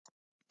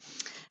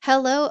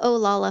Hello,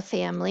 Olala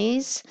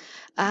families.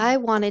 I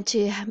wanted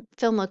to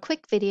film a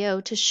quick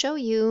video to show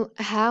you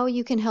how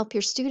you can help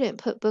your student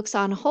put books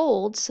on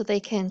hold so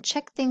they can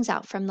check things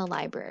out from the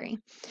library.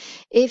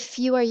 If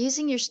you are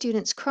using your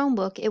student's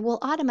Chromebook, it will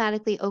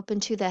automatically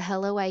open to the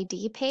Hello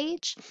ID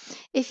page.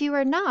 If you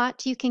are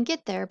not, you can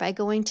get there by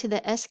going to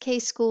the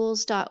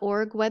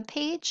skschools.org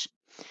webpage,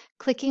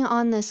 clicking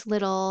on this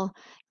little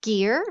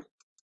gear,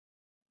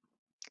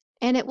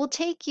 and it will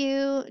take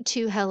you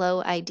to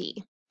Hello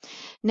ID.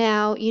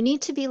 Now, you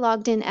need to be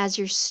logged in as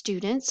your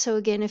student. So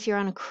again, if you're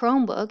on a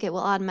Chromebook, it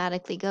will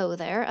automatically go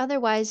there.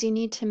 Otherwise, you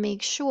need to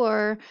make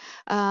sure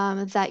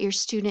that your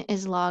student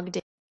is logged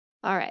in.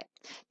 All right,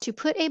 to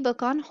put a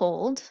book on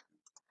hold,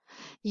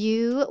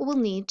 you will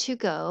need to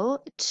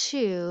go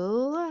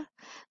to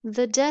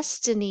the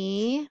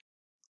Destiny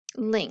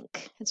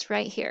link. It's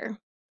right here.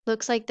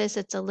 Looks like this.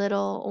 It's a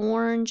little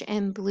orange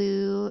and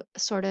blue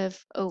sort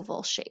of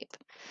oval shape.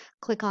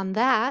 Click on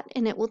that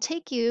and it will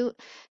take you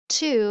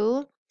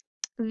to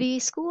the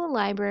school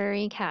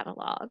library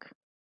catalog.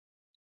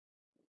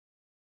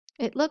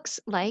 It looks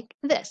like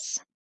this.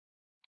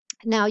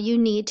 Now you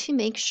need to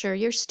make sure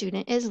your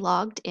student is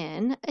logged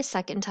in a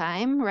second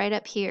time. Right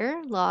up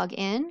here, log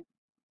in.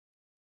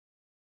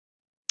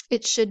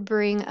 It should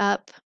bring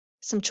up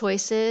some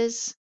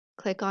choices.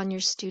 Click on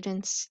your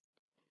student's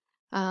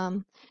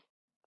quote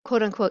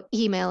unquote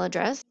email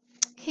address.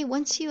 Okay,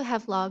 once you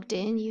have logged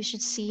in, you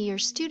should see your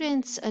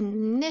student's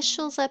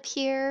initials up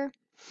here,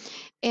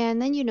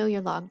 and then you know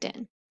you're logged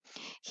in.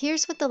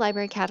 Here's what the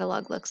library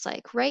catalog looks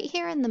like. Right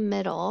here in the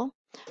middle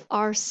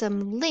are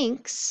some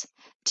links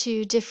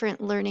to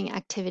different learning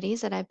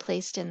activities that I've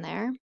placed in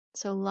there.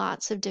 So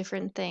lots of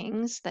different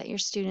things that your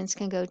students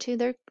can go to.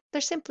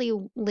 They're simply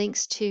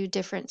links to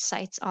different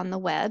sites on the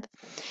web.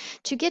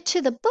 To get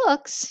to the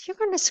books, you're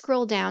going to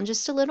scroll down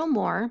just a little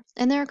more,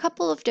 and there are a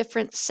couple of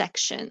different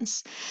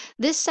sections.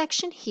 This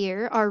section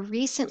here are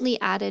recently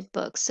added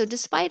books. So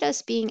despite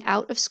us being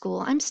out of school,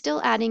 I'm still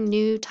adding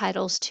new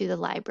titles to the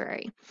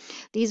library.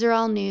 These are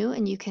all new,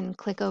 and you can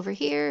click over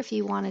here if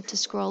you wanted to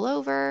scroll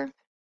over,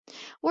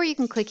 or you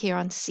can click here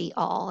on See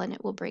All, and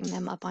it will bring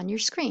them up on your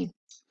screen.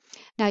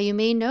 Now you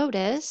may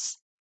notice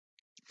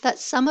that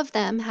some of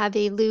them have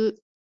a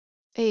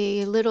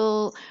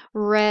little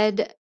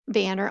red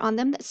banner on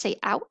them that say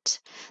out.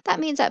 That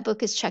means that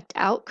book is checked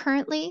out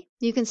currently.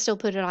 You can still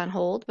put it on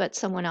hold, but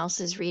someone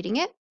else is reading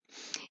it.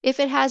 If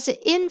it has an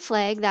in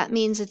flag, that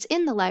means it's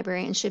in the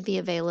library and should be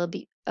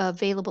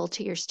available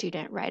to your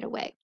student right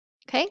away.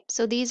 Okay,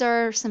 so these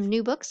are some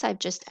new books I've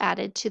just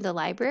added to the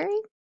library.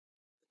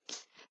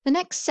 The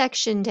next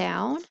section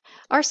down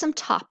are some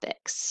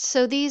topics.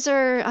 So these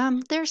are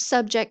they're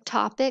subject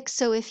topics.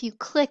 So if you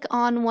click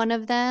on one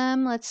of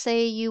them, let's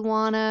say you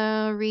want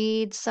to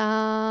read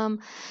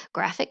some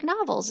graphic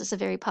novels, it's a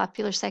very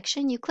popular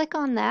section. You click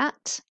on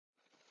that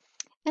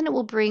and it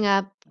will bring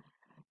up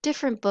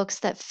different books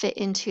that fit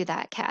into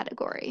that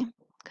category.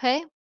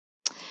 Okay.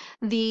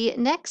 The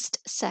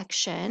next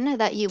section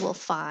that you will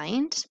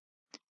find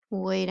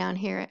way down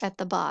here at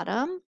the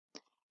bottom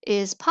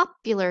is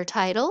popular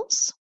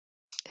titles.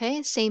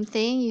 Okay, same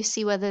thing. You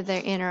see whether they're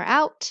in or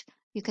out.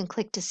 You can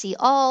click to see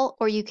all,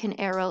 or you can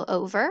arrow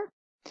over.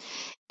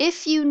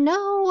 If you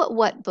know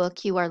what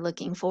book you are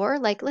looking for,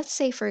 like let's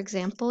say, for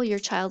example, your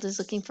child is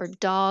looking for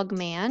Dog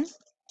Man,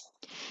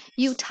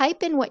 you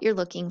type in what you're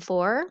looking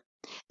for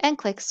and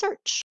click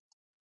search.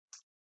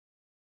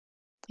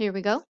 Here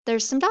we go.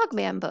 There's some Dog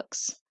Man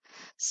books.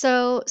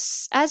 So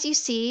as you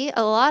see,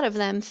 a lot of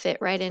them fit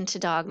right into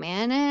Dog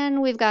Man, and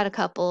we've got a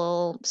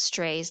couple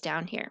strays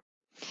down here.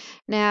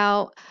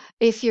 Now,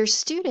 if your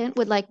student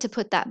would like to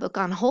put that book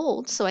on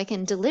hold so I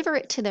can deliver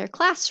it to their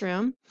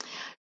classroom,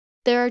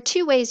 there are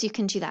two ways you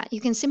can do that.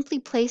 You can simply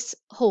place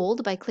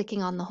hold by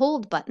clicking on the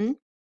hold button,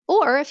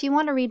 or if you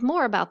want to read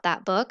more about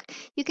that book,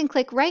 you can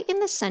click right in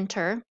the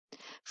center,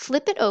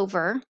 flip it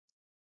over,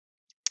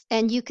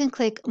 and you can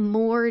click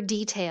more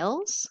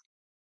details,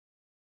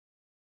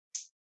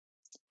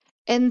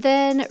 and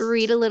then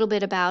read a little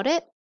bit about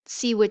it.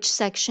 See which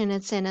section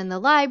it's in the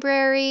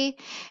library.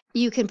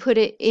 You can put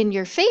it in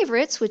your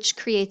favorites, which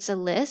creates a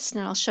list,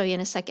 and I'll show you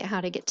in a second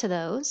how to get to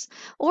those.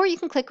 Or you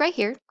can click right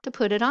here to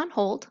put it on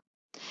hold,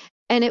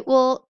 and it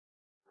will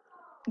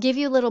give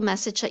you a little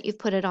message that you've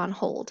put it on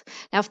hold.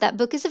 Now, if that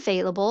book is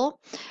available,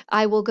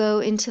 I will go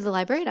into the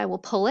library and I will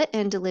pull it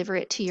and deliver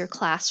it to your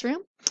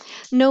classroom.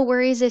 No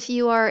worries if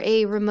you are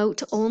a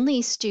remote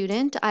only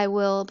student. I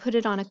will put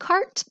it on a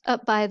cart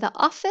up by the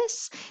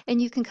office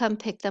and you can come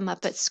pick them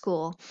up at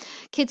school.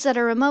 Kids that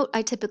are remote,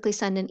 I typically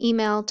send an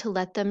email to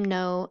let them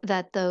know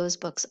that those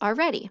books are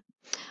ready.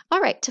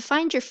 All right, to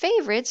find your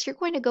favorites, you're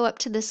going to go up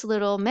to this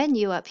little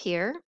menu up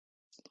here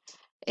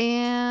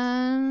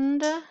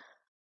and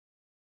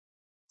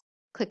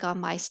click on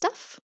My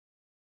Stuff.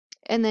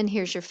 And then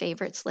here's your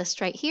favorites list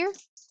right here.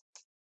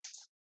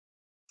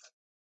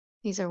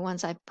 These are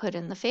ones I put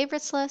in the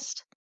favorites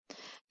list.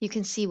 You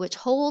can see which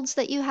holds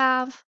that you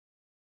have.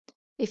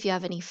 If you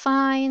have any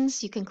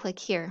finds, you can click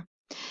here.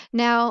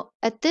 Now,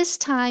 at this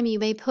time, you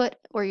may put,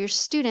 or your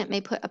student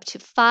may put up to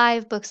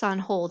 5 books on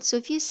hold. So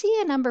if you see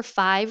a number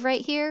 5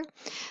 right here,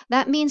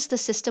 that means the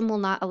system will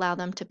not allow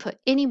them to put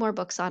any more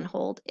books on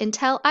hold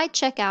until I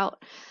check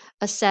out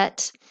a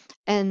set,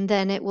 and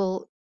then it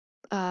will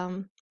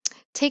um,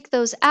 take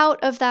those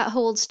out of that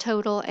holds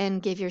total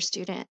and give your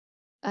student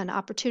an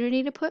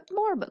opportunity to put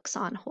more books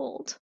on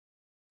hold.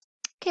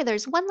 Okay,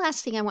 there's one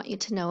last thing I want you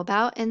to know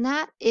about, and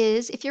that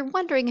is if you're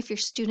wondering if your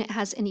student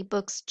has any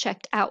books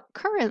checked out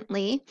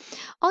currently,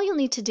 all you'll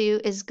need to do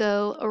is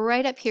go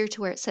right up here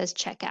to where it says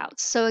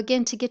checkouts. So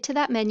again, to get to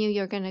that menu,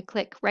 you're going to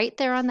click right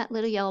there on that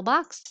little yellow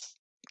box.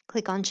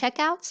 Click on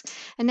checkouts,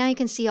 and now you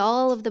can see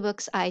all of the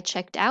books I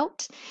checked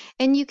out,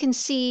 and you can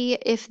see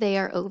if they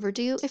are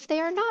overdue, if they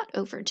are not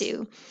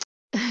overdue.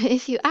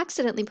 If you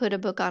accidentally put a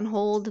book on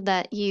hold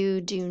that you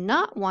do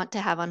not want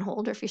to have on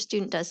hold, or if your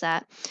student does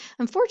that,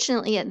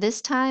 unfortunately at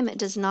this time it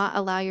does not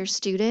allow your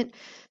student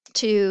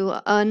to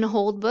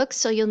unhold books,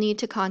 so you'll need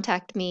to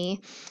contact me.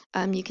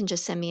 You can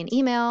just send me an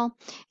email.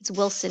 It's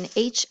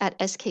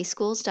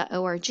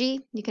wilsonh@skschools.org.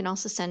 You can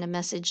also send a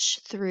message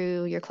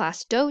through your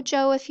class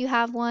dojo if you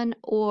have one,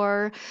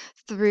 or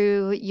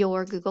through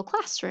your Google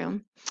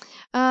Classroom.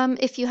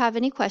 If you have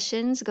any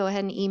questions, go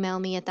ahead and email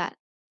me at that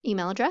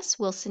email address,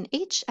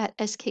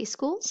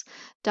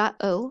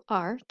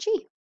 wilsonh@skschools.org.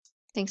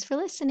 Thanks for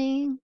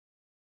listening.